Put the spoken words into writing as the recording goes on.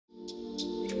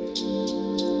Hey,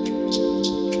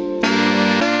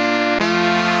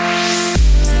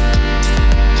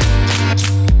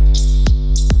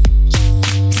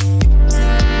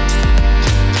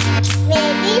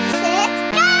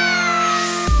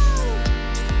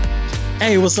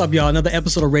 what's up, y'all? Another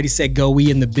episode of Ready, Set, Go.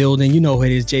 We in the building. You know who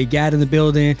it is. Jay Gadd in the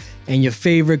building. And your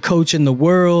favorite coach in the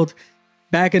world.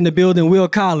 Back in the building, Will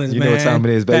Collins, man. You know what time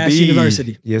it is, baby. Bash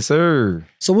University. Yes, sir.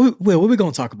 So, what we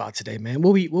going to talk about today, man?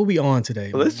 What we on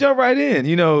today? Well, let's jump right in.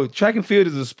 You know, track and field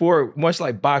is a sport much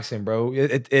like boxing, bro.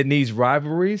 It needs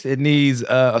rivalries. It needs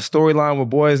a storyline where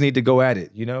boys need to go at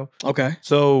it, you know? Okay.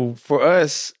 So, for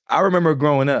us, I remember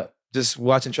growing up, just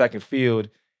watching track and field,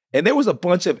 and there was a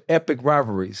bunch of epic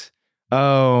rivalries.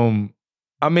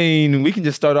 I mean, we can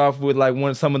just start off with like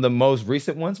some of the most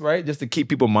recent ones, right? Just to keep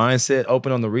people mindset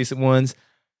open on the recent ones.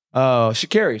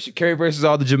 Sha'Carri versus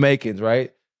all the Jamaicans,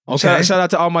 right? Okay. Shout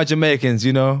out to all my Jamaicans,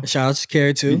 you know. Shout out to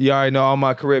Sha'Carri too. You already know all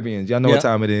my Caribbeans. Y'all know what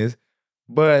time it is.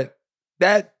 But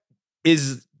that's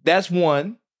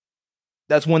one.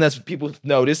 That's one that's people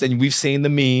noticed, and we've seen the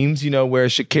memes, you know, where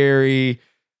Sha'Carri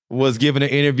was giving an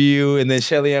interview, and then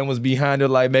Shelly Ann was behind her,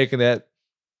 like making that.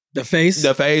 The face?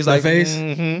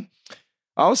 Mm-hmm.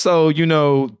 Also, you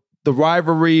know, the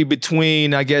rivalry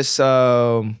between, I guess,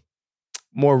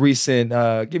 more recent,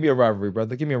 give me a rivalry,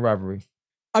 brother. Give me a rivalry.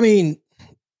 I mean,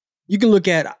 you can look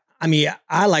at,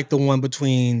 I like the one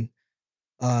between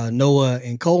Noah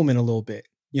and Coleman a little bit.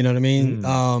 You know what I mean?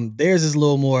 Theirs is a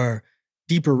little more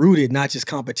deeper rooted, not just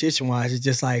competition wise. It's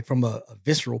just like from a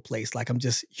visceral place. Like I'm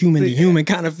just human to human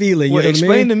kind of feeling. Well, you know explain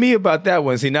what I mean? to me about that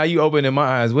one. See, now you opening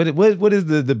my eyes. What is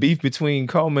the beef between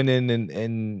Coleman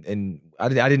and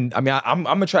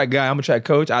I'm a track guy. I'm a track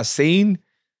coach. I seen,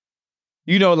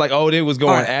 you know, like, they was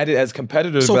going at it as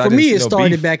competitors. So but for me, it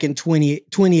started beef. back in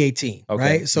 2018, Okay.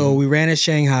 right? So we ran at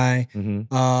Shanghai.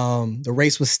 Mm-hmm. The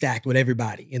race was stacked with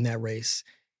everybody in that race.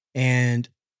 And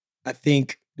I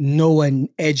think Noah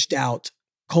edged out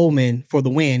Coleman for the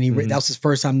win. That was his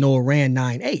first time Noah ran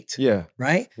 9.8. Yeah.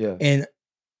 Right? Yeah. And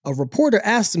a reporter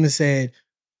asked him and said,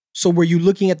 so were you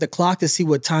looking at the clock to see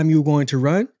what time you were going to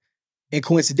run? And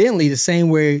coincidentally, the same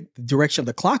way the direction of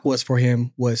the clock was for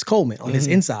him was Coleman on his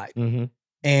inside. Mm-hmm.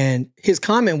 And his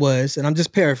comment was, and I'm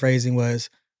just paraphrasing, was,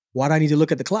 why do I need to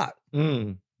look at the clock?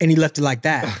 And he left it like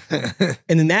that.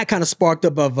 And then that kind of sparked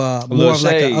up of more of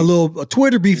like a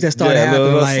Twitter beef that started happening. A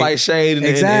little like, slight shade.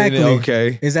 Exactly.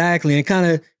 Okay. Exactly.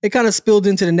 And it kind of spilled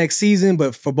into the next season,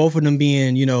 but for both of them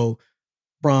being, you know,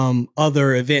 from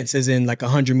other events, as in like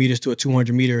 100 meters to a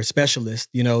 200 meter specialist,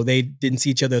 you know, they didn't see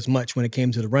each other as much when it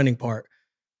came to the running part.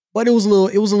 But it was a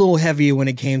little heavier when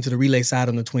it came to the relay side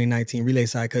on the 2019 relay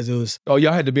side because it was. Oh,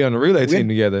 y'all had to be on the relay team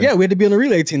together. Yeah, we had to be on the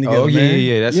relay team together. Oh, yeah, man.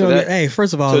 yeah. That's you know, that. Hey,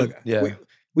 first of all, look,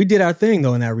 we did our thing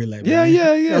though in that relay. Man.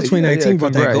 Yeah. 2019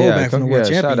 brought that gold back from the World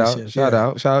Championship. Shout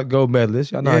out, gold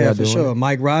medalists. Y'all know how y'all doing. For sure.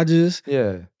 Mike Rogers.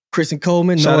 Yeah. Christian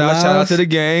Coleman. Shout out to the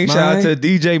gang. Shout out to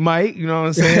DJ Mike. You know what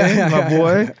I'm saying, my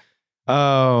boy.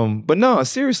 But no,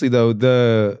 seriously though,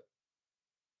 the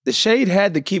shade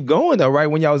had to keep going though, right?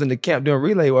 When y'all was in the camp doing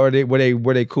relay, or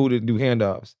were they cool to do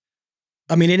handoffs?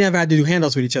 I mean, they never had to do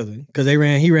handoffs with each other because he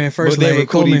ran first leg. They were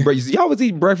cool. Y'all was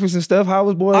eating breakfast and stuff. How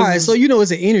was boys? All right, so you know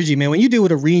it's an energy, man. When you deal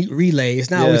with a relay, it's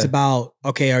not always about,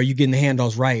 okay, are you getting the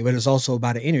handoffs right? But it's also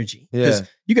about an energy. Because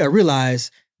you got to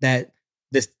realize that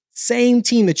the same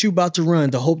team that you're about to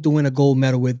run to hope to win a gold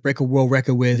medal with, break a world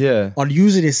record with, are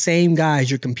usually the same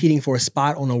guys you're competing for a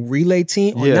spot on a relay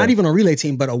team, or not even a relay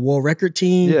team, but a world record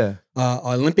team,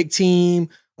 Olympic team,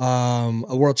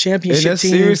 a world championship team. And that's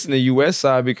team. serious in the U.S.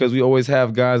 side because we always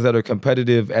have guys that are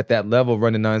competitive at that level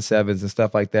running 9.7s and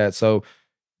stuff like that. So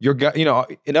you know,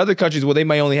 in other countries where they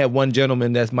may only have one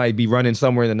gentleman that might be running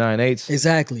somewhere in the 9.8s.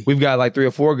 Exactly. We've got like 3 or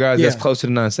 4 guys that's close to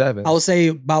the 9.7. I would say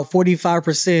about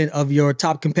 45% of your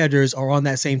top competitors are on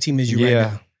that same team as you right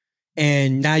now.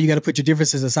 And now you got to put your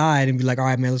differences aside and be like, all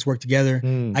right, man, let's work together.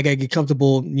 I got to get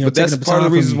comfortable. You know, but that's part of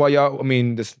the reasons why y'all,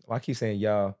 I keep saying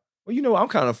y'all. Well, you know, I'm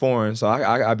kind of foreign, so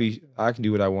I can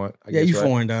do what I want. I guess, you right?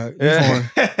 Foreign, dog. You foreign.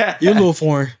 You're a little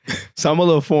foreign. So I'm a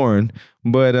little foreign.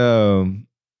 But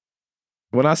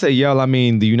when I say y'all, I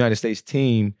mean the United States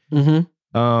team. Man,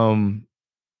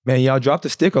 y'all dropped the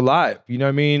stick a lot. You know what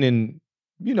I mean? And,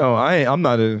 you know, I'm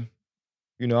not a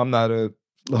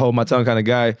hold my tongue kind of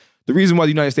guy. The reason why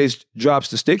the United States drops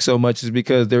the stick so much is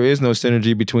because there is no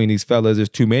synergy between these fellas. There's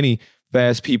too many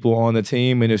fast people on the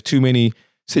team, and there's too many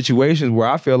situations where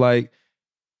I feel like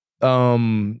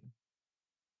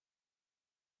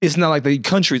it's not like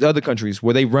other countries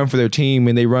where they run for their team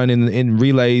and they run in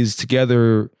relays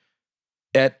together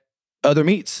at other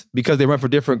meets because they run for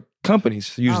different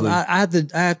companies usually. I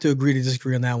have to agree to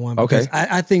disagree on that one. Okay.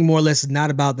 I think more or less it's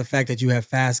not about the fact that you have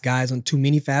too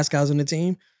many fast guys on the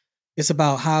team. It's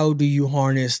about how do you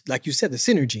harness, like you said, the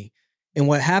synergy. And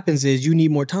what happens is you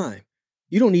need more time.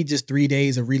 You don't need just 3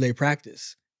 days of relay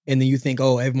practice. And then you think,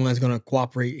 oh, everyone's going to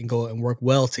cooperate and go and work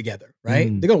well together, right?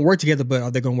 They're going to work together, but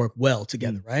are they going to work well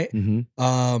together, right?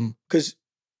 Because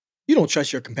you don't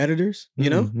trust your competitors, you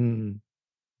know?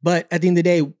 But at the end of the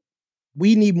day,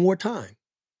 we need more time.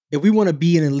 If we want to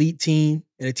be an elite team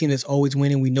and a team that's always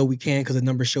winning, we know we can because the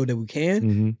numbers show that we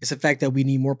can. It's the fact that we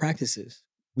need more practices.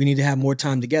 We need to have more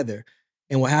time together.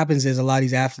 And what happens is a lot of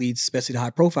these athletes, especially the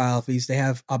high-profile athletes, they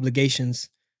have obligations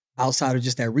outside of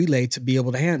just that relay to be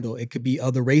able to handle. It could be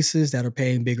other races that are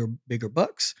paying bigger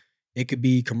bucks. It could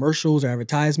be commercials or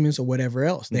advertisements or whatever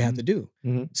else they have to do.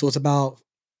 So it's about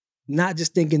not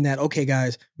just thinking that, okay,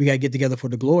 guys, we got to get together for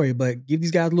the glory, but give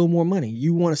these guys a little more money.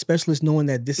 You want a specialist knowing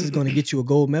that this is going to get you a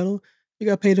gold medal, you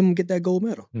got to pay them to get that gold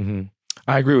medal.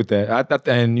 I agree with that.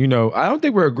 And, you know, I don't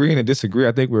think we're agreeing to disagree.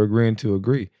 I think we're agreeing to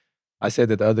agree. I said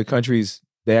that the other countries,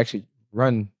 they actually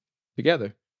run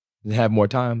together and have more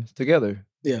time together.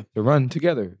 Yeah, to run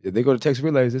together. If they go to Texas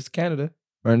Relays, it's Canada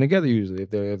running together usually.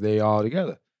 If they all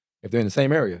together, if they're in the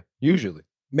same area, usually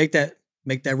make that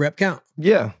rep count.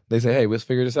 Yeah, they say, hey, let's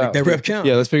figure this out. That rep count.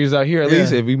 Yeah, let's figure this out here. At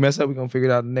least if we mess up, we're gonna figure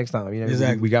it out the next time. You know,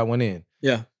 exactly. we got one in.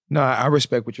 Yeah. No, I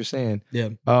respect what you're saying. Yeah.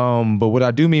 But what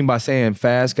I do mean by saying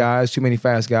fast guys, too many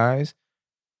fast guys,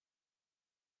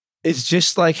 it's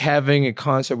just like having a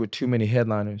concert with too many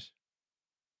headliners.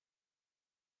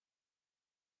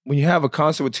 When you have a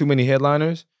concert with too many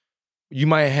headliners, you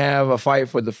might have a fight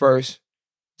for the first,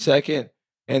 second,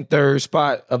 and third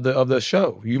spot of the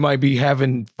show. You might be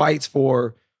having fights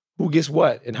for who gets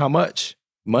what and how much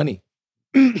money.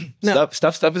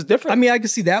 Stuff is different. I mean, I can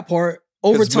see that part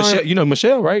over time. Michelle, you know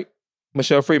Michelle, right?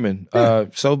 Michelle Freeman. Yeah.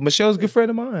 So Michelle's a good friend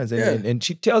of mine, and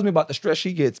she tells me about the stress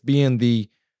she gets being the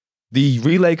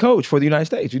relay coach for the United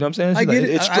States. You know what I'm saying? I get it.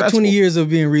 It's stressful. 20 years of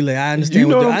being relay. I understand. You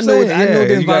know what I'm saying? I know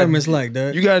the environment's like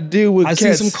that. You got to deal with. I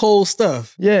see some cold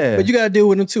stuff. Yeah, but you got to deal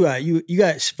with them too. You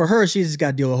got, for her, she just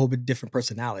got to deal with a whole bit different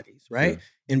personalities, right?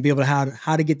 Yeah. And be able to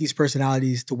how to get these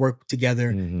personalities to work together,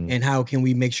 and how can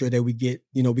we make sure that we get,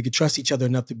 you know, we can trust each other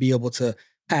enough to be able to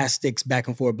pass sticks back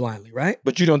and forth blindly, right?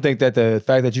 But you don't think that the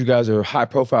fact that you guys are high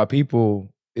profile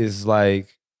people is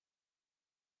like,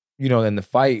 you know, in the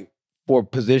fight for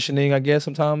positioning, I guess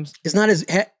sometimes it's not as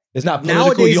it's not political.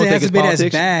 Nowadays you don't it think hasn't been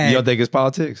as bad. You don't think it's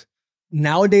politics?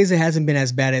 Nowadays it hasn't been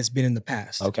as bad as it's been in the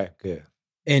past. Okay, good.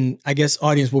 And I guess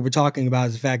audience, what we're talking about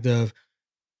is the fact of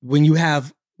when you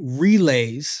have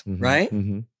relays, right?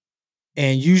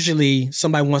 And usually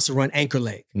somebody wants to run anchor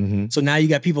leg. So now you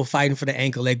got people fighting for the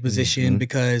anchor leg position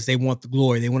because they want the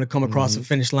glory. They want to come across the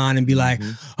finish line and be like,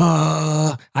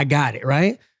 I got it,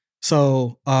 right?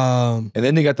 So, and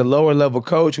then they got the lower level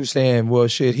coach who's saying, well,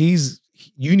 shit,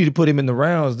 you need to put him in the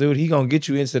rounds, dude. He gonna get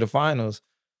you into the finals.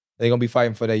 They're gonna be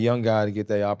fighting for that young guy to get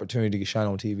that opportunity to shine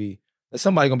on TV.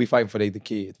 Somebody gonna be fighting for the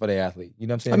kid, for the athlete. You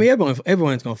know what I'm saying? I mean,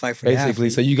 everyone's gonna fight for the athlete. Basically,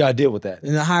 so you gotta deal with that.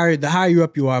 And the higher you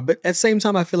up you are. But at the same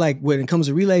time, I feel like when it comes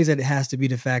to relays, that it has to be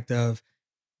the fact of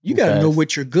you gotta know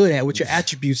what you're good at, what your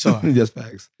attributes are. That's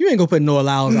facts. You ain't gonna put Noah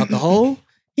Lyles out the hole.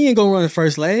 He ain't gonna run the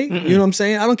first leg. You know what I'm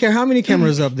saying? I don't care how many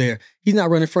cameras up there. He's not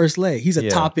running first leg. He's a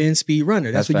top end speed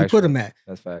runner. That's what you put him at.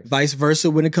 That's facts. Vice versa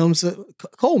when it comes to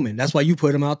Coleman. That's why you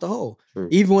put him out the hole. True.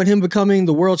 Even when him becoming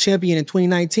the world champion in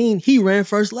 2019, he ran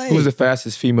first leg. Who's the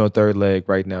fastest female third leg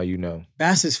right now? You know,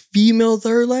 fastest female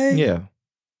third leg? Yeah.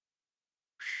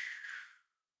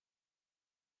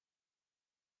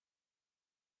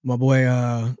 My boy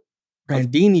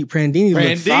Prandini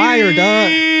looked fire,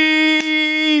 dog.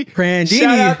 Prandini.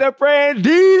 Shout out to Prandini.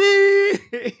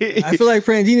 I feel like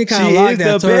Prandini kind of locked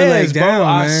that third leg down, bro.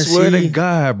 man. I swear to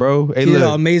God, bro. Hey, he did an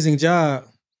amazing job.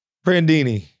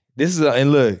 Prandini.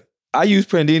 And look, I use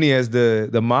Prandini as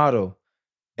the model.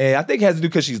 And I think it has to do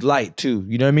because she's light too.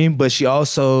 You know what I mean? But she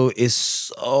also is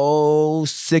so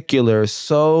secular,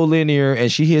 so linear,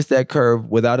 and she hits that curve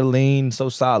without a lean, so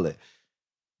solid.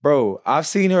 Bro, I've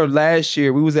seen her last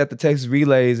year. We was at the Texas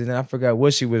Relays, and I forgot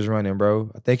what she was running,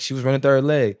 bro. I think she was running third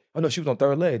leg. Oh, no, she was on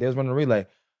third leg. They was running a relay.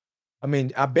 I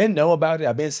mean, I've been know about it.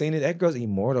 I've been seeing it. That girl's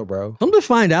immortal, bro. I'm to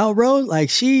find out, bro.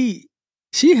 Like, she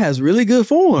has really good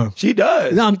form. She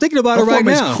does. No, I'm thinking about it right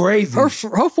now. Her form is crazy.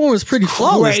 Her form is pretty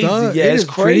flawless, dog. Yeah, it's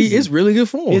crazy. It's really good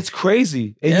form. It's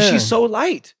crazy. And she's so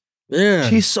light. Yeah.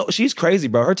 She's crazy,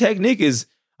 bro. Her technique is,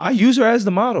 I use her as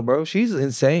the model, bro. She's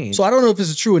insane. So I don't know if this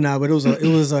is true or not, but it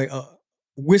was like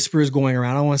whispers going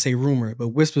around. I don't want to say rumor, but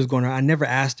whispers going around. I never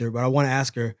asked her, but I want to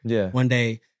ask her one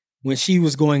day. when she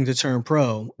was going to turn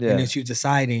pro and then she was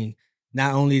deciding,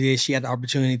 not only did she have the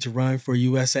opportunity to run for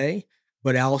USA,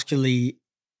 but actually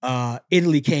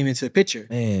Italy came into the picture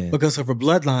because of her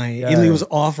bloodline. Yeah. Italy was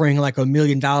offering like $1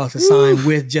 million to sign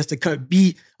with just to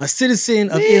be a citizen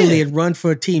of Italy and run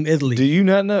for Team Italy. Do you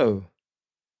not know?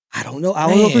 I don't know. I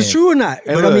don't know if it's true or not. And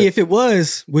but look, I mean, if it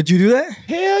was, would you do that?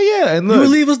 Hell yeah. And look, you would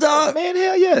leave us, dog? Man,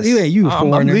 hell yes. You a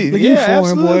foreigner. Look, you foreign,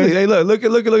 absolutely. boy. Hey, look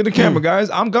at the camera, guys.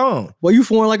 I'm gone. Well, you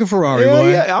foreign like a Ferrari, hell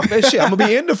boy. Yeah, I'm going to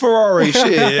be in the Ferrari.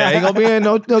 Shit. I ain't going to be in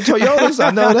no Toyotas.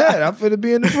 I know that. I'm finna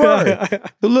be in the Ferrari.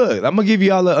 So look, I'm going to give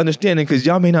you all the understanding because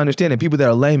y'all may not understand it. People that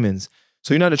are laymen.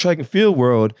 So you're not in the track and field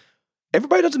world.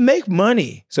 Everybody doesn't make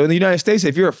money. So in the United States,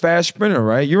 if you're a fast sprinter,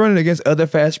 right, you're running against other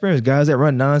fast sprinters, guys that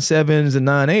run 9.7s and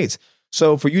 9.8s.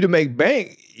 So for you to make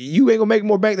bank, you ain't gonna make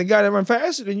more bank than guy that run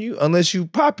faster than you unless you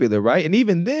popular, right? And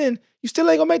even then, you still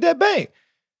ain't gonna make that bank.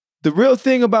 The real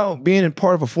thing about being in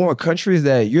part of a foreign country is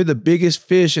that you're the biggest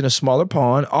fish in a smaller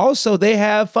pond. Also, they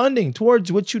have funding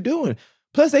towards what you're doing.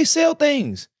 Plus, they sell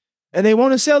things. And they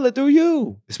want to sell it through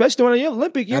you. Especially during the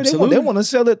Olympic year. They want to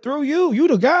sell it through you. You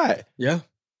the guy. Yeah.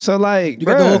 So like, you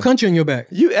got the whole country on your back.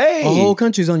 The whole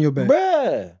country's on your back.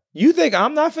 Bruh. You think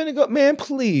I'm not finna go? Man,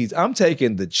 please. I'm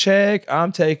taking the check.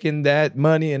 I'm taking that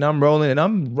money and I'm rolling and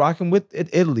I'm rocking with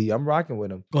Italy. I'm rocking with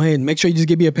them. Go ahead and make sure you just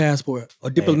give me a passport or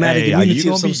diplomatic immunity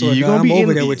of some sort. I'm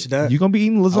over there with you, dog. You're going to be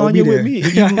eating lasagna with me.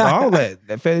 All that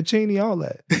fettuccine, all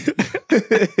that.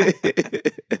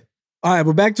 All right,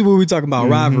 but back to what we're talking about.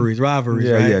 Rivalries,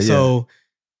 right? Yeah. So,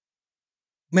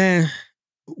 man,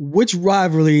 which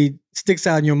rivalry sticks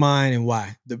out in your mind and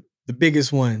why? The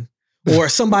biggest one. Or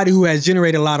somebody who has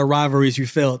generated a lot of rivalries you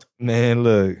felt. Man,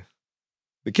 look.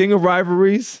 The king of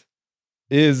rivalries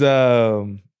is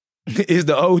the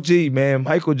OG, man,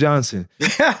 Michael Johnson.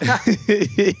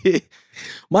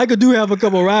 Michael do have a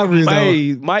couple of rivalries,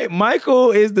 though. Michael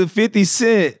is the 50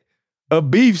 Cent of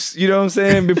beefs, you know what I'm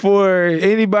saying, before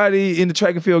anybody in the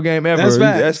track and field game ever.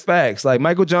 That's facts. Like,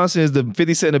 Michael Johnson is the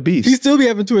 50 Cent of beefs. He still be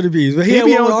having Twitter beefs, but he had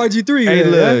one with RG3. Hey,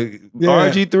 look,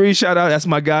 RG3, shout out. That's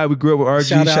my guy. We grew up with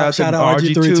RG. Shout out to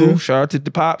RG3 too. Shout out to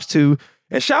the Pops, too.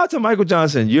 And shout out to Michael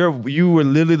Johnson. You were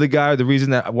literally the guy, the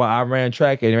reason that why I ran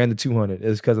track and ran the 200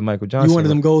 is because of Michael Johnson. You wanted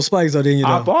them gold spikes, though, didn't you?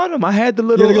 I bought them. I had the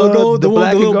little gold, the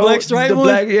black stripe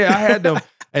one? Yeah, I had them.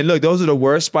 And look, those are the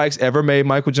worst spikes ever made,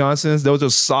 Michael Johnson's. Those are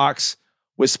socks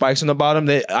with spikes on the bottom.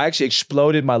 I actually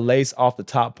exploded my lace off the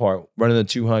top part running the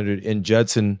 200 in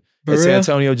Judson, in San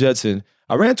Antonio Judson.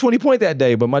 I ran 20 point that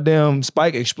day, but my damn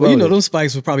spike exploded. Well, those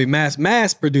spikes were probably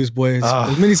mass produced, boys.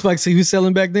 As many spikes he was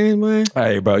selling back then, man.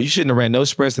 Hey, bro, you shouldn't have ran no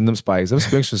sprints in them spikes. Them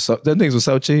spikes them things were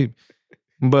so cheap.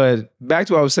 But back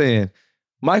to what I was saying,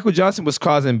 Michael Johnson was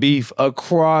causing beef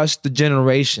across the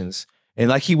generations. And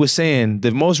like he was saying,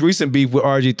 the most recent beef with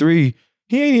RG3,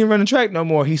 he ain't even running track no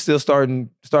more. He's still starting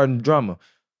drama.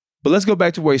 But let's go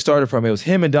back to where he started from. It was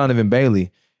him and Donovan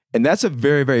Bailey. And that's a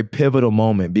very, very pivotal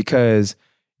moment because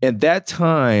at that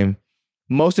time,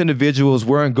 most individuals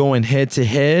weren't going head to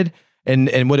head.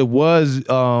 And what it was,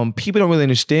 people don't really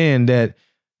understand that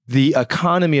the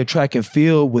economy of track and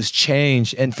field was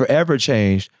changed and forever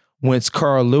changed once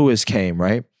Carl Lewis came,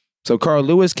 right? So Carl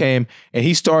Lewis came and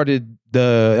he started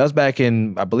that was back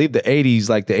in, I believe, the 80s,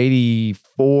 like the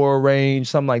 84 range,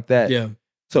 something like that. Yeah.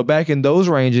 So back in those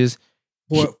ranges,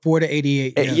 4 to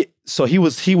 88. Yeah. So he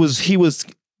was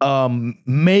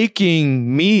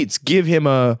making meets give him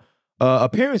a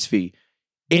appearance fee,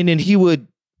 and then he would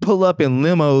pull up in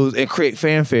limos and create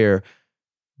fanfare.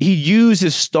 He used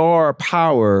his star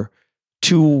power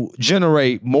to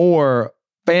generate more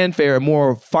fanfare and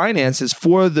more finances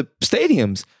for the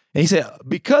stadiums. And he said,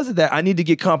 because of that, I need to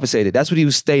get compensated. That's what he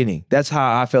was stating. That's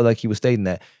how I felt like he was stating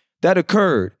that. That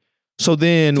occurred. So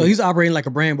he's operating like a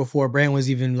brand before a brand was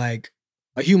even like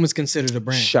a human's considered a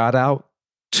brand. Shout out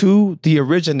to the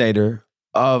originator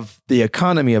of the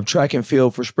economy of track and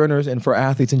field for sprinters and for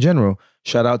athletes in general.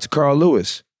 Shout out to Carl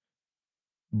Lewis.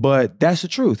 But that's the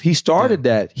truth. He started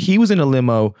that. He was in a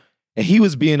limo and he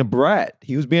was being a brat.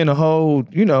 He was being a whole,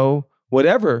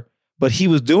 whatever. But he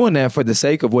was doing that for the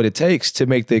sake of what it takes to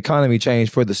make the economy change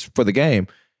for the game.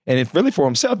 And it's really for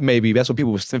himself, maybe. That's what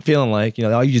people were feeling like.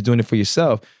 Oh, you're just doing it for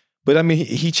yourself. But I mean,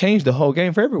 he changed the whole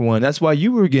game for everyone. That's why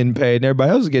you were getting paid and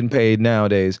everybody else is getting paid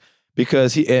nowadays.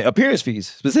 Because appearance fees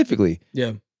specifically.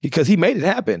 Yeah. Because he made it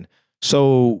happen.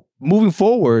 So moving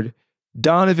forward,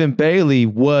 Donovan Bailey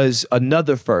was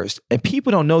another first. And people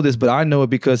don't know this, but I know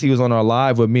it because he was on our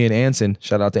live with me and Anson.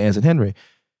 Shout out to Anson Henry.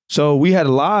 So we had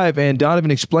a live and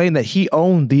Donovan explained that he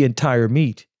owned the entire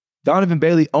meet. Donovan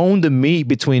Bailey owned the meet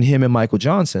between him and Michael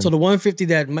Johnson. So the 150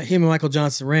 that him and Michael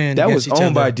Johnson ran, that was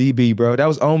owned by DB, bro. That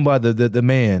was owned by the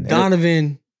man.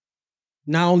 Donovan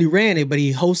not only ran it, but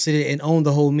he hosted it and owned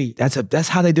the whole meet. That's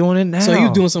how they doing it now. So he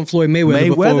was doing some Floyd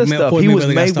Mayweather stuff. He was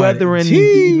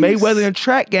Mayweather in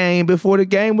track game before the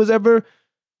game was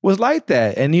like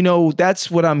that. And that's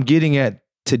what I'm getting at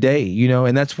today.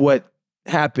 And that's what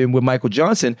happened with Michael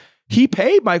Johnson. He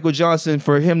paid Michael Johnson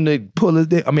for him to pull his.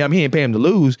 He didn't pay him to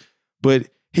lose, but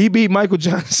he beat Michael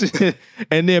Johnson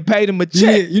and then paid him a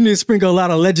check. You need to sprinkle a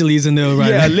lot of allegedlys in there, right?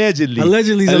 Yeah, allegedly.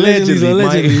 Allegedly.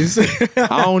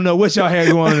 I don't know what y'all had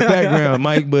going on in the background,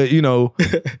 Mike, but he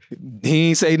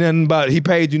ain't say nothing about it. He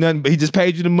paid you nothing, but he just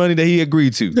paid you the money that he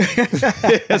agreed to.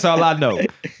 That's all I know.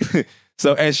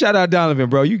 So, and shout out Donovan,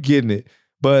 bro. You getting it.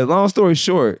 But long story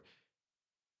short,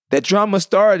 that drama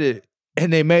started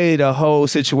and they made a whole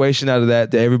situation out of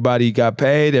that everybody got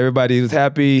paid, everybody was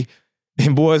happy.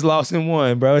 And boys lost and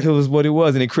won, bro. It was what it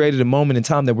was. And it created a moment in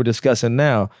time that we're discussing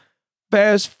now.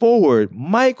 Fast forward,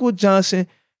 Michael Johnson,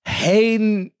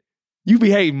 Hayden, you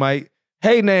be hating, Mike.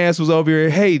 Hayden ass was over here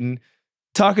hating,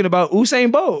 talking about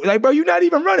Usain Bolt. Like, bro, you're not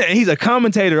even running. And he's a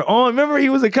commentator on. Remember, he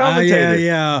was a commentator.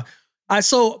 Yeah.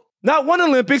 Not one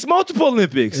Olympics, multiple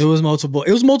Olympics. It was multiple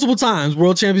times.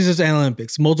 World Championships and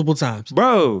Olympics. Multiple times.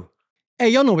 Bro. Hey,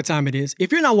 y'all know what time it is.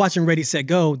 If you're not watching Ready, Set,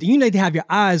 Go, then you need to have your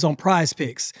eyes on Prize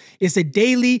Picks. It's a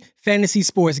daily fantasy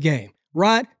sports game.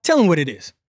 Rod, tell them what it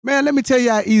is. Man, let me tell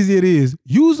you how easy it is.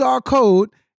 Use our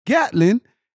code Gatlin,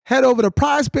 head over to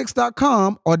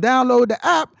prizepicks.com or download the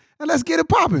app, and let's get it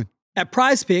popping. At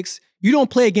Prize Picks, you don't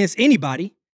play against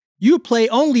anybody. You play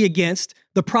only against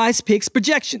the Prize Picks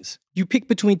projections. You pick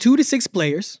between 2 to 6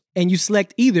 players, and you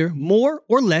select either more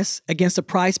or less against the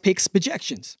Prize Picks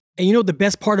projections. And you know the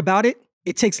best part about it?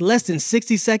 It takes less than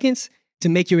 60 seconds to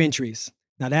make your entries.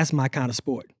 Now that's my kind of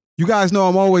sport. You guys know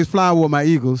I'm always flying with my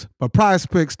Eagles, but Prize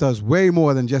Picks does way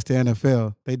more than just the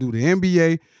NFL. They do the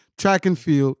NBA, track and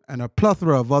field, and a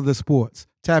plethora of other sports.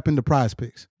 Tap into Prize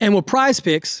Picks. And with Prize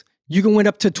Picks, you can win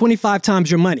up to 25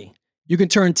 times your money. You can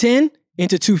turn 10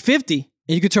 into 250,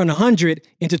 and you can turn 100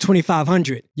 into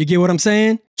 2,500. You get what I'm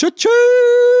saying?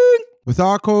 Cha-ching! With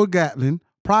our code Gatlin,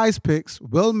 Prize Picks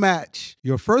will match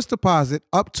your first deposit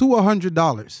up to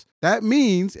 $100. That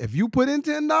means if you put in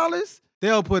 $10,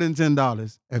 they'll put in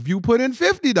 $10. If you put in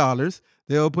 $50,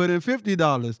 they'll put in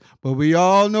 $50. But we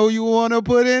all know you want to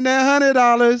put in that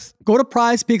 $100. Go to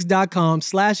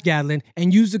prizepicks.com/Gatlin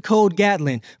and use the code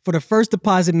Gatlin for the first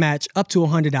deposit match up to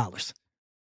 $100.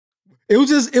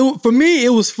 For me, it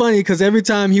was funny because every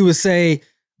time he would say,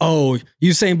 oh,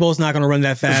 Usain Bolt's not going to run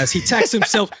that fast. He tacks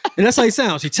himself, and that's how he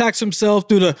sounds. He tacks himself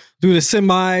through the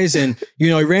semis, and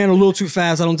he ran a little too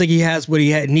fast. I don't think he has what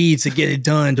he needs to get it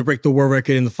done to break the world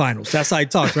record in the finals. That's how he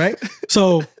talks, right?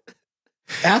 So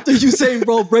after Usain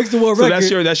Bolt breaks the world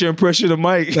record, that's your impression of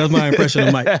Mike. That's my impression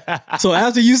of Mike. So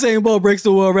after Usain Bolt breaks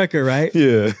the world record, right?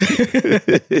 Yeah.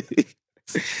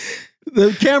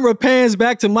 The camera pans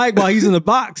back to Mike while he's in the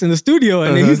box in the studio,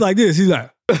 and then he's like this. He's like,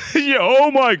 yeah,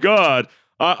 oh my God.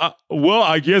 Well,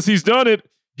 I guess he's done it.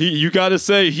 You got to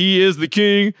say he is the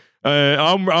king.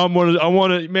 I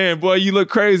want to, man, boy, you look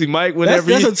crazy, Mike. That's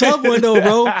a tough one though,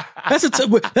 bro.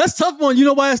 That's tough one. You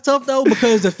know why it's tough though?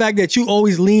 Because the fact that you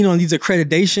always lean on these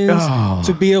accreditations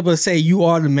to be able to say you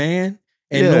are the man,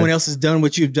 and no one else has done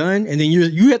what you've done, and then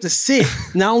you have to sit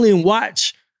not only and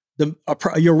watch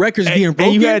your records being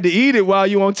broken, and you had to eat it while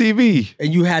you on TV,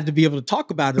 and you had to be able to talk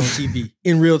about it on TV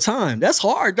in real time. That's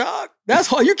hard, dog. That's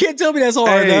hard. You can't tell me that's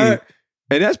hard, dog.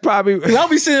 And that's probably because I'll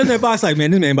be sitting in that box like,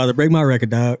 man, this man about to break my record,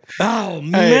 dog. Oh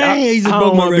man, he just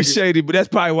broke my record. Be shady, but that's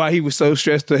probably why he was so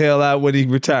stressed the hell out when he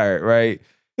retired, right?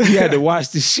 He had to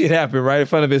watch this shit happen right in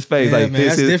front of his face. Yeah, like man,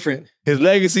 that's different. His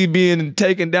legacy being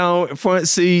taken down front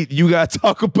seat. You got to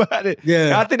talk about it.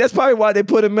 Yeah, I think that's probably why they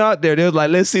put him out there. They was like,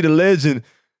 let's see the legend.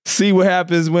 See what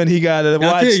happens when he got to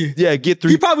watch. Get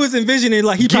through. He probably was envisioning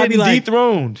like he probably like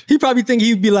dethroned. He probably think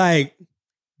he'd be like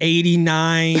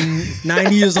 89,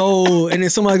 90 years old, and then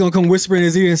somebody gonna come whisper in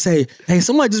his ear and say, "Hey,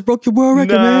 somebody just broke your world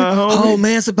record, man. Homie. Oh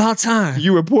man, it's about time."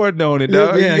 You reporting on it,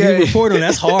 dog. Yeah, you reporting on it.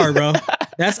 That's hard, bro. I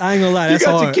ain't gonna lie, that's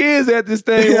hard. You got your kids at this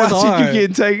thing watching you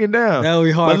getting taken down. That would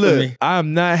be hard for me.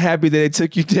 I'm not happy that they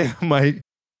took you down, Mike.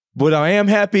 What I am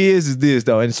happy is this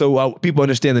though, and so people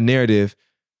understand the narrative.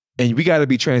 And we got to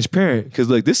be transparent because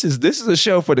look, this is a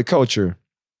show for the culture,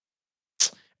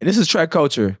 and this is track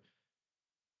culture.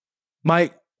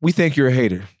 Mike, we think you're a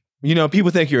hater.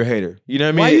 People think you're a hater. You know what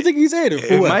I mean? Why do you think he's a hater?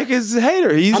 For what? Mike is a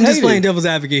hater. I'm just playing devil's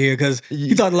advocate here because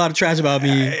he talked a lot of trash about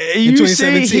me in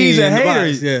 2017. He's a hater.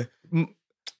 Yeah.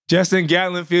 Justin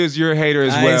Gatlin feels you're a hater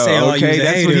as well. I ain't saying, okay,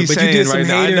 that's hater, what he's saying right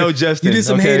now. I know Justin. You did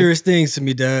some haters things to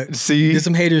me, Doug. See, you did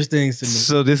some haters things to me.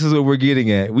 So this is what we're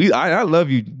getting at. I love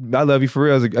you. I love you for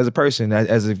real as a person,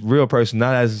 as a real person,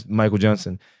 not as Michael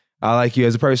Johnson. I like you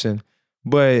as a person.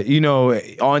 But, you know,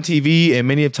 on TV and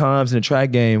many of times in the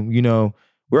track game, you know,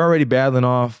 we're already battling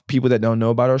off people that don't know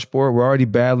about our sport. We're already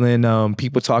battling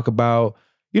people talk about,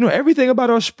 you know, everything about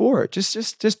our sport.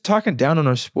 Just talking down on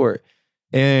our sport.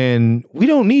 And we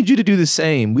don't need you to do the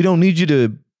same. We don't need you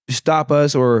to stop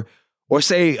us or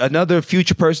say another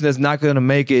future person that's not going to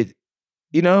make it.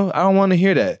 You know, I don't want to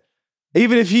hear that.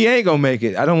 Even if he ain't going to make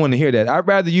it, I don't want to hear that. I'd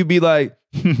rather you be like,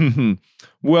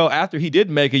 well, after he did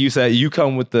make it, you say, you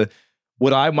come with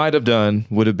what I might have done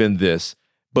would have been this.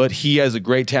 But he has a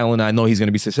great talent. I know he's going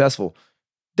to be successful.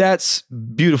 That's a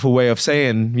beautiful way of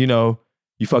saying, you know,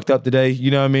 you fucked up today.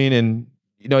 You know what I mean? And,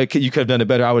 you know, you could have done it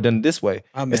better. I would have done it this way.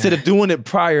 Instead of doing it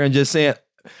prior and just saying,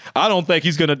 I don't think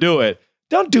he's going to do it.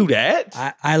 Don't do that.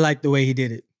 I like the way he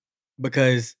did it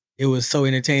because it was so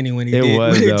entertaining when he did.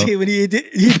 When he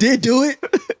did do it.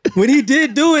 When he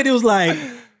did do it, it was like,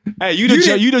 hey, you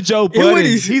the Joe Budden.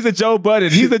 He's a Joe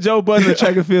Budden. He's the Joe Budden of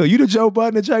track and field. You the Joe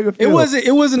Budden of track and field.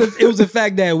 It was the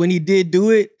fact that when he did do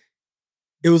it,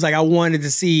 it was like I wanted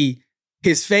to see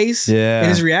his face and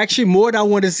his reaction more than I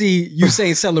wanted to see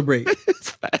Usain celebrate.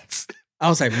 I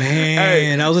was like,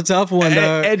 man, that was a tough one,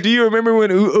 dog. And do you remember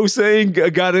when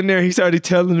Usain got in there, he started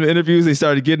telling the interviews, they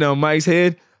started getting on Mike's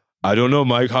head? I don't know,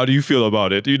 Mike. How do you feel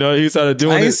about it? You know, he started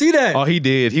doing it. I didn't see that. Oh, he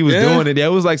did. He was doing it. It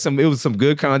was some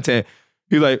good content.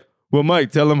 He's like, well,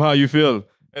 Mike, tell him how you feel.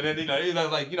 And then, you know, he's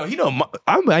like,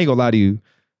 I ain't gonna lie to you.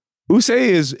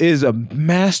 Usain is a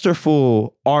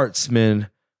masterful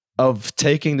artsman of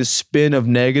taking the spin of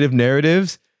negative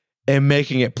narratives and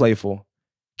making it playful,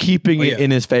 keeping it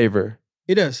in his favor.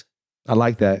 He does. I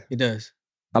like that. He does.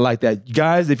 I like that.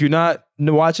 Guys, if you're not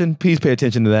watching, please pay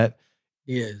attention to that.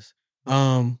 He is.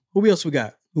 Who else we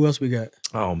got?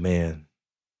 Oh, man.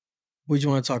 What do you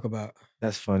want to talk about?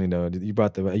 That's funny, though. You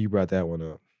brought that one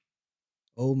up.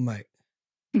 Oh, Mike.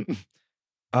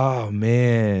 Oh,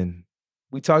 man.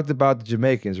 We talked about the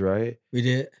Jamaicans, right? We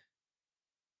did.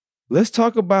 Let's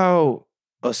talk about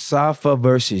Asafa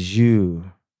versus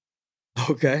you.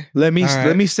 Okay. Let me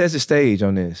set the stage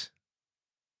on this.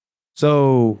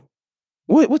 So,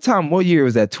 what year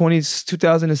was that?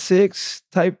 2006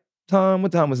 type time?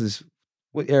 What time was this?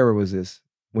 What era was this?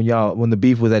 When the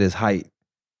beef was at its height?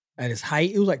 At its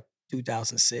height, it was like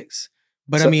 2006.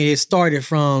 But so, I mean, it started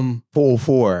from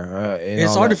 4. It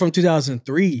started from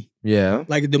 2003. Yeah.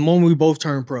 Like the moment we both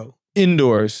turned pro.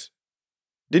 Indoors.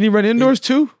 Didn't he run indoors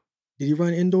too? Did he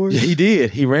run indoors? Yeah, he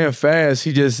did. He ran fast.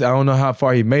 I don't know how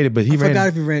far he made it, but I forgot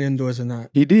if he ran indoors or not.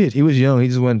 He did. He was young. He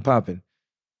just wasn't popping.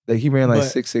 Like he ran like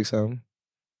 6'6" something.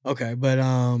 Okay, but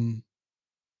I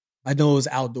know it was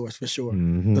outdoors for sure.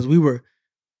 Because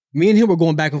me and him were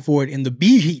going back and forth in the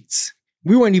B heats.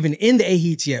 We weren't even in the A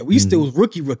heats yet. We still was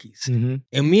rookies. And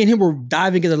me and him were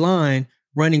diving in the line,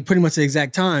 running pretty much the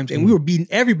exact times, and we were beating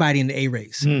everybody in the A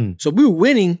race. So we were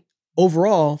winning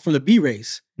overall from the B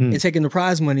race and taking the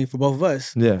prize money for both of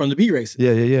us from the B races.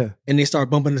 Yeah. And they start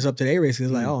bumping us up to the A races.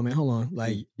 It's like, oh man, hold on.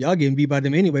 Like, y'all getting beat by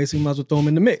them anyway, so you might as well throw them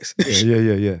in the mix.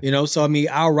 Yeah. You know, so I mean,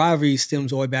 our rivalry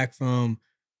stems all the way back from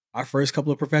our first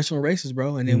couple of professional races,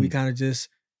 bro. And then we kind of just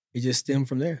stemmed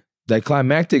from there. That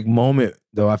climactic moment,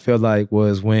 though, I feel like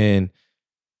was when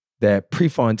that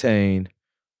Prefontaine,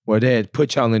 where they had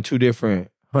put y'all in 2 different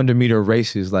 100-meter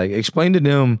races. Like, explain to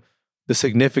them the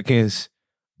significance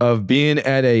of being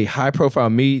at a high-profile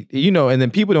meet, you know, and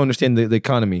then people don't understand the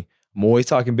economy. I'm always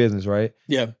talking business, right?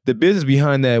 Yeah. The business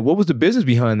behind that, what was the business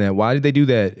behind that? Why did they do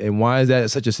that? And why is that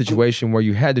such a situation where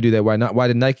you had to do that? Why not? Why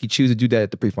did Nike choose to do that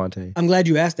at the Prefontaine? I'm glad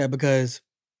you asked that because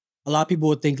a lot of people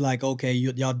would think like, okay,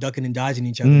 y'all ducking and dodging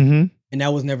each other. And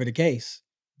that was never the case.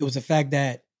 It was the fact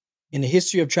that in the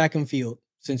history of track and field,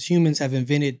 since humans have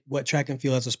invented what track and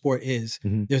field as a sport is,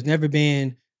 there's never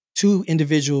been 2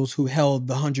 individuals who held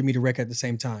the 100-meter record at the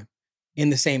same time in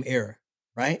the same era,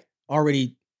 right?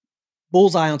 Already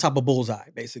bullseye on top of bullseye,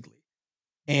 basically.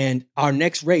 And our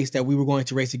next race that we were going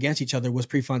to race against each other was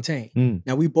Prefontaine.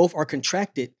 Now, we both are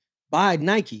contracted by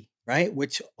Nike, right?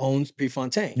 Which owns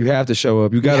Prefontaine. You have to show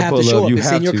up. You got to pull up. You it's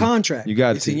have in your to. contract. You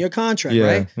got It's in your contract,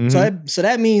 right? So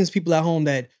that means people at home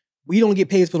that we don't get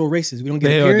paid for the races. We don't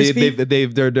get appearance fee.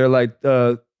 They're like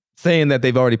saying that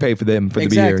they've already paid for them for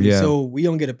the year. Yeah. So we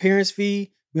don't get appearance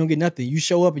fee. We don't get nothing. You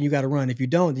show up and you got to run. If you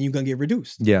don't, then you're going to get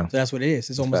reduced. Yeah. So that's what it is.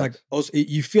 It's almost like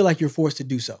you feel like you're forced to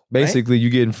do so. Basically, right? you're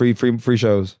getting free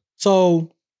shows.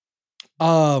 So,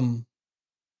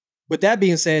 with that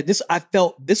being said, I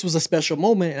felt this was a special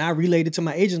moment, and I relayed it to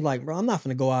my agent like, bro, I'm not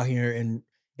going to go out here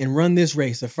and run this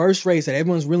race, the first race that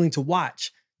everyone's willing to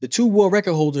watch. The 2 world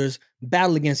record holders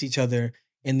battle against each other,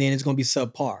 and then it's going to be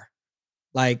subpar.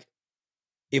 Like,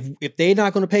 if they're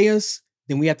not going to pay us,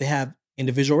 then we have to have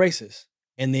individual races.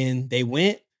 And then they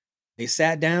went, they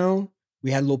sat down,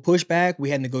 we had a little pushback, we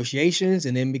had negotiations,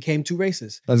 and then it became 2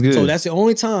 races. That's good. So that's the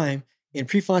only time in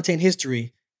Prefontaine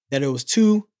history that it was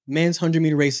 2 men's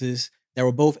 100-meter races that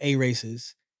were both A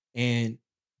races. And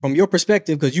from your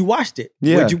perspective, because you watched it,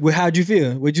 how'd you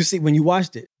feel? What'd you see when you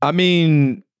watched it? I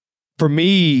mean, for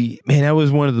me, man, that was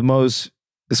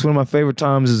it's one of my favorite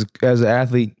times as an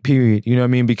athlete, period. You know what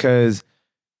I mean? Because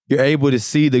you're able to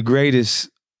see the greatest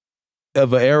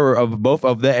of an era of both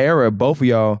of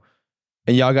y'all,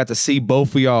 and y'all got to see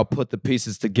both of y'all put the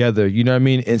pieces together, you know what I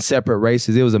mean, in separate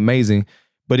races. It was amazing.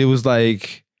 But it was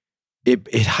like,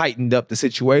 it heightened up the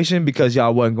situation because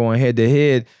y'all wasn't going head to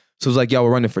head. So it was like y'all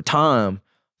were running for time.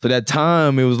 So that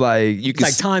time, it was like,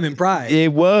 It's time and pride.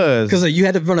 It was. Because you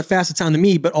had to run a faster time than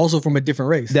me, but also from a different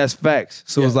race. That's facts.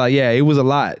 So it was like, it was a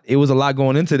lot. It was a lot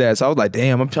going into that. So I was like,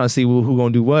 damn, I'm trying to see who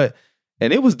gonna do what.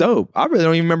 And it was dope. I really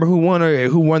don't even remember who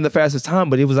won the fastest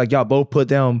time, but it was like y'all both put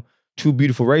down 2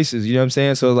 beautiful races. You know what I'm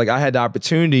saying? So it was like I had the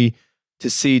opportunity to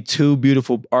see 2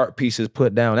 beautiful art pieces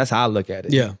put down. That's how I look at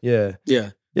it. Yeah.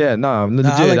 Legit.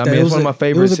 I like I mean, it's one of my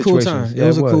favorite situations. Cool time. It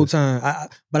was a cool time.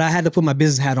 But I had to put my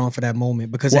business hat on for that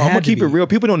moment because I'm gonna keep it real.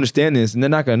 People don't understand this, and they're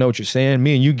not gonna know what you're saying.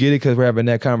 Me and you get it because we're having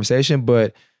that conversation.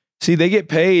 But see, they get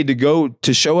paid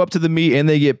to show up to the meet, and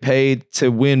they get paid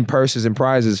to win purses and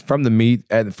prizes from the meet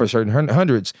for certain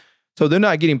hundreds. So they're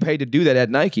not getting paid to do that at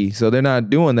Nike. So they're not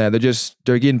doing that.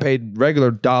 They're getting paid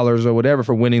regular dollars or whatever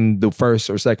for winning the first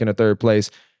or second or third place.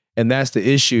 And that's the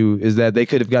issue, is that they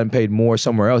could have gotten paid more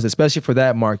somewhere else, especially for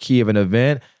that marquee of an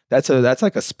event. That's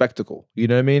like a spectacle. You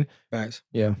know what I mean? Right.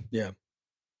 Yeah. Yeah.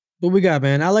 What we got,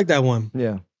 man? I like that one.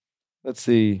 Yeah. Let's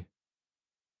see.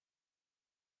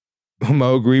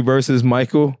 Mo Gree versus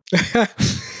Michael.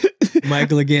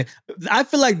 Michael again. I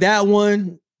feel like that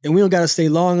one, and we don't got to stay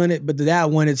long on it, but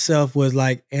that one itself was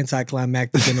like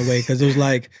anticlimactic in a way, because it was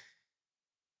like,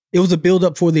 it was a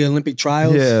build-up for the Olympic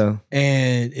trials. Yeah.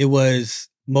 And it was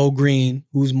Mo Green,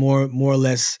 who's more or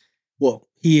less,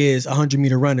 he is a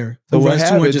 100-meter runner. So what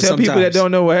happened? Tell people that don't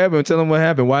know what happened. Tell them what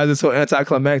happened. Why is it so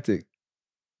anticlimactic?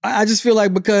 I just feel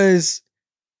like because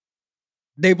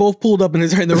they both pulled up in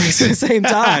the race at the same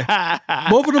time.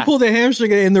 Both of them pulled their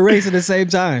hamstring in the race at the same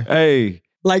time. Hey.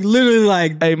 Like literally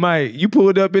like. Hey, Mike, you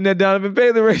pulled up in that Donovan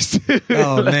Bailey race too.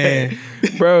 Oh, man.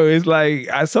 Bro, it's like,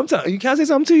 sometimes, can I say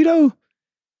something to you though?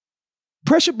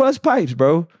 Pressure bust pipes,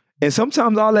 bro. And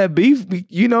sometimes all that beef,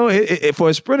 you know, for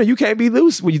a sprinter, you can't be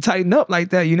loose when you tighten up like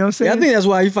that. You know what I'm saying? Yeah, I think that's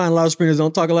why you find a lot of sprinters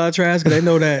don't talk a lot of trash, because they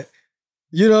know that,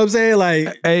 you know what I'm saying?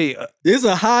 Like, hey, there's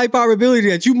a high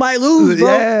probability that you might lose, bro.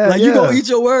 Yeah, you gonna eat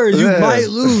your words. You might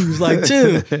lose. Like,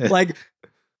 chill.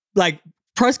 like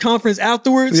press conference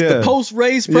afterwards, the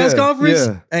post-race press conference.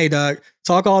 Yeah. Hey, dog,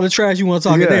 talk all the trash you want to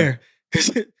talk in there.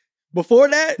 Because before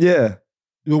that,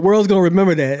 the world's gonna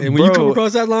remember that. And when you come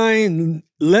across that line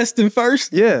less than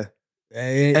first, it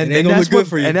ain't gonna look good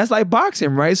for you. And that's like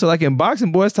boxing, right? So like in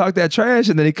boxing, boys talk that trash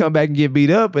and then they come back and get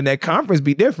beat up, and that conference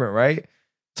be different, right?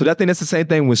 So I think that's the same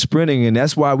thing with sprinting, and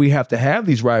that's why we have to have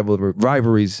these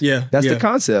rivalries. Yeah. That's the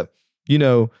concept. You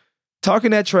know,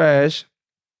 talking that trash,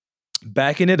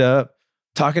 backing it up,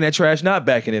 talking that trash, not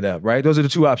backing it up, right? Those are the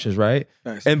 2 options, right?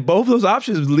 Nice. And both those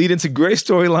options lead into great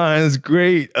storylines,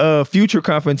 great future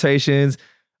confrontations,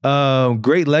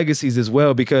 great legacies as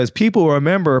well, because people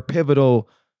remember pivotal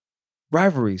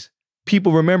rivalries.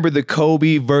 People remember the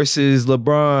Kobe versus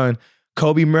LeBron.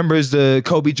 Kobe remembers the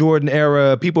Kobe Jordan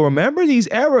era. People remember these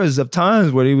eras of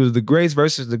times where it was the greats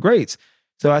versus the greats.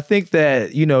 So I think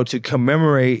that, you know, to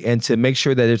commemorate and to make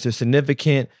sure that it's a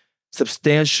significant,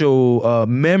 substantial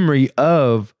memory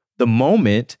of the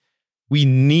moment, we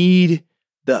need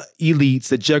the elites,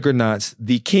 the juggernauts,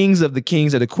 the kings of the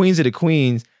kings, or the queens of the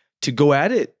queens, to go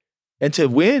at it and to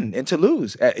win and to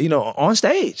lose, you know, on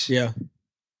stage. Yeah.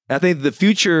 I think the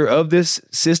future of this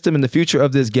system and the future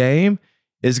of this game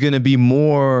is going to be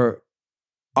more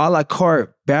a la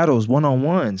carte battles,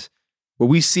 one-on-ones, where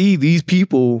we see these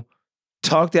people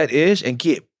talk that ish and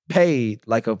get paid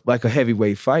like a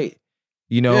heavyweight fight.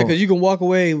 You know? Yeah, because you can walk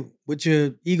away with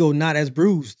your ego not as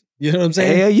bruised. You know what I'm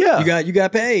saying? Yeah. You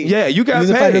got paid. Yeah, you got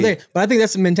paid. But I think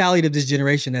that's the mentality of this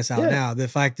generation that's out now. The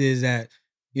fact is that,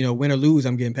 you know, win or lose,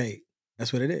 I'm getting paid.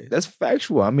 That's what it is. That's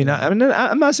factual. I mean, I'm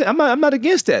not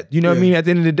against that. You know what I mean? At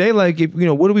the end of the day, like, if, you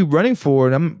know, what are we running for?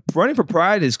 And I'm running for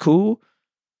pride is cool,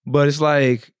 but it's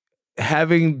like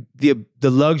having the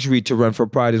luxury to run for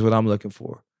pride is what I'm looking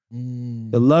for.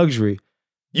 The luxury.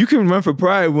 You can run for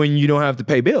pride when you don't have to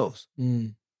pay bills.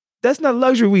 That's not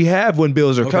luxury we have when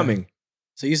bills are coming.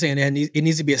 So you're saying that it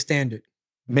needs to be a standard.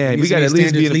 Man, we got to at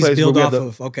least be in a place where we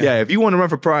have yeah, if you want to run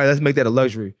for pride, let's make that a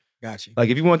luxury. Got you. Like,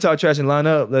 if you want to talk trash and line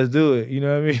up, let's do it. You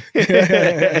know what I mean?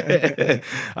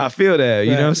 I feel that.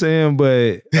 You know what I'm saying?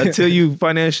 But until you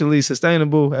financially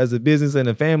sustainable as a business and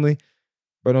a family,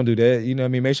 bro, don't do that. You know what I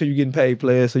mean? Make sure you're getting paid,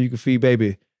 players, so you can feed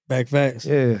baby. Back facts.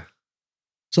 Yeah.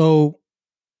 So,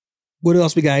 what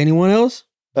else we got? Anyone else?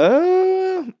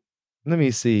 Let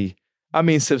me see. I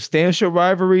mean, substantial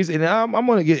rivalries, and I'm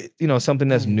gonna get something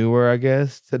that's newer, I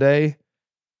guess, today.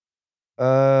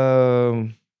 Who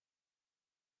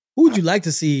would you like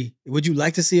to see? Would you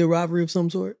like to see a rivalry of some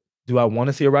sort? Do I want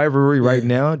to see a rivalry right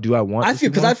now? Do I want? I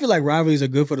feel like rivalries are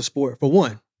good for the sport. For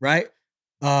one, right?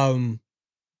 Am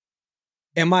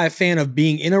I a fan of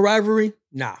being in a rivalry?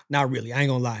 Nah, not really. I ain't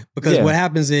gonna lie. Because what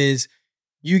happens is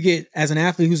you get, as an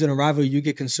athlete who's in a rivalry, you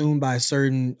get consumed by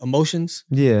certain emotions.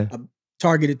 Yeah.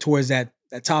 Targeted towards that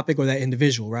topic or that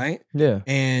individual, right? Yeah.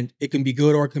 And it can be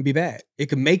good or it can be bad. It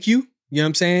can make you know what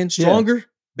I'm saying, stronger,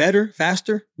 better,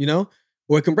 faster,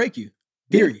 or it can break you,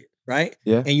 period, right?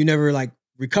 Yeah. And you never like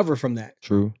recover from that.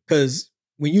 True. Because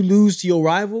when you lose to your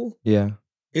rival,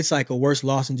 it's like a worse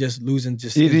loss than just losing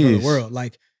in the world.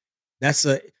 Like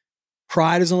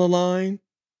pride is on the line,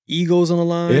 ego's on the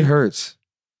line. It hurts.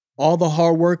 All the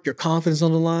hard work, your confidence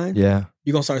on the line. Yeah.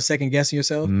 You're going to start second guessing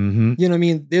yourself. Mm-hmm. You know what I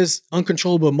mean? There's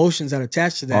uncontrollable emotions that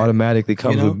attach to that. Automatically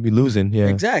comes with me losing. Yeah.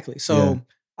 Exactly. So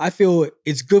I feel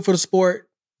it's good for the sport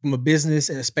from a business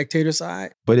and a spectator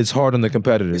side. But it's hard on the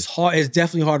competitors. It's hard. It's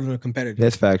definitely hard on the competitors.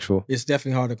 That's factual. It's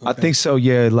definitely hard on the competitors. I think so,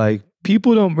 yeah. Like,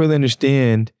 people don't really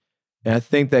understand, and I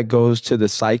think that goes to the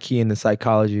psyche and the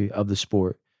psychology of the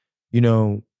sport.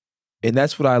 And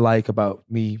that's what I like about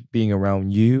me being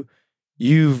around you.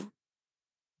 You've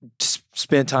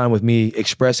spent time with me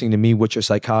expressing to me what your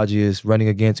psychology is running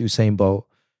against Usain Bolt.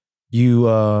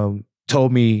 You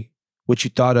told me what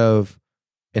you thought of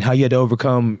and how you had to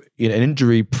overcome an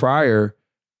injury prior,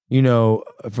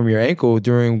 from your ankle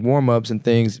during warm-ups and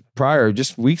things prior,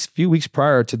 just few weeks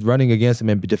prior to running against him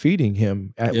and defeating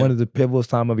him at one of the pivotal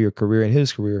time of your career and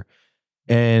his career.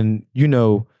 And,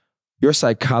 your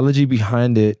psychology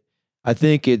behind it, I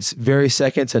think it's very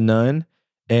second to none.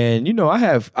 And,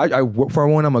 I for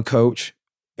one, I'm a coach,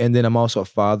 and then I'm also a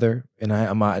father, and I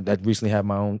recently have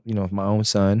my own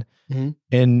son. Mm-hmm.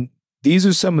 And these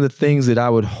are some of the things that I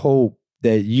would hope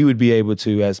that you would be able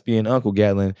to, as being Uncle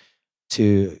Gatlin,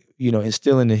 to,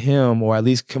 instill into him, or at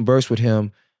least converse with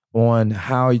him on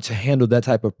how to handle that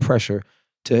type of pressure.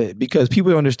 Because people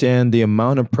don't understand the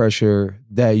amount of pressure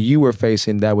that you were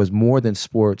facing that was more than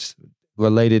sports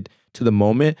related to the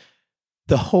moment.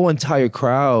 The whole entire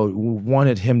crowd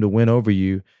wanted him to win over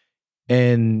you.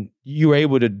 And you were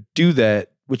able to do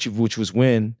that, which was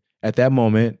win at that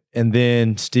moment, and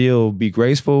then still be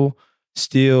graceful,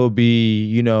 still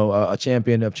be, a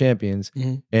champion of champions.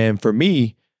 Mm-hmm. And for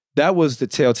me, that was the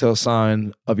telltale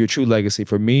sign of your true legacy.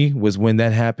 For me, was when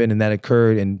that happened and that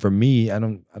occurred. And for me, I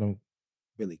don't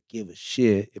really give a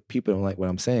shit if people don't like what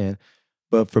I'm saying.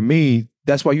 But for me,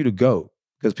 that's why you the GOAT.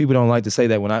 Because people don't like to say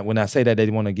that. When I say that, they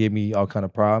want to give me all kind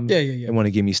of problems. Yeah. They want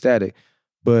to give me static.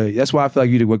 But that's why I feel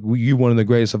like you're one of the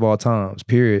greatest of all times,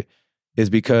 period, is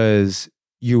because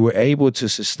you were able to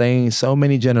sustain so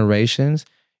many generations,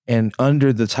 and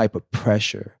under the type of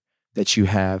pressure that you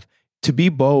have. To be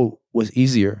Bolt was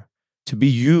easier. To be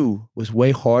you was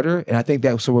way harder. And I think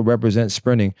that's what represents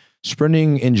sprinting.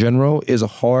 Sprinting in general is a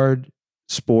hard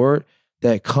sport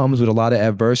that comes with a lot of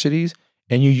adversities.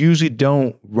 And you usually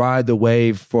don't ride the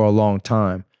wave for a long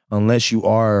time unless you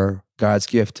are God's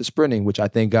gift to sprinting, which I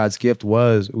think God's gift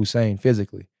was Usain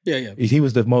physically. Yeah. He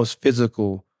was the most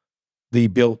physically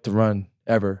built to run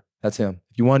ever. That's him.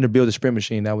 If you wanted to build a sprint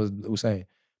machine, that was Usain.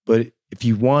 But if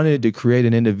you wanted to create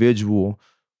an individual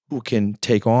who can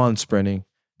take on sprinting,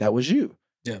 that was you.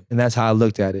 Yeah. And that's how I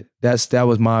looked at it. That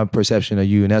was my perception of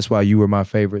you. And that's why you were my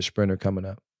favorite sprinter coming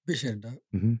up. Appreciate it, Doc.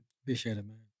 Mm-hmm. Appreciate it,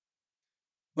 man.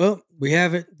 Well, we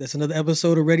have it. That's another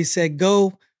episode of Ready, Set,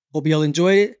 Go. Hope y'all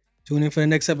enjoyed it. Tune in for the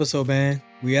next episode, man.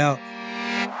 We out.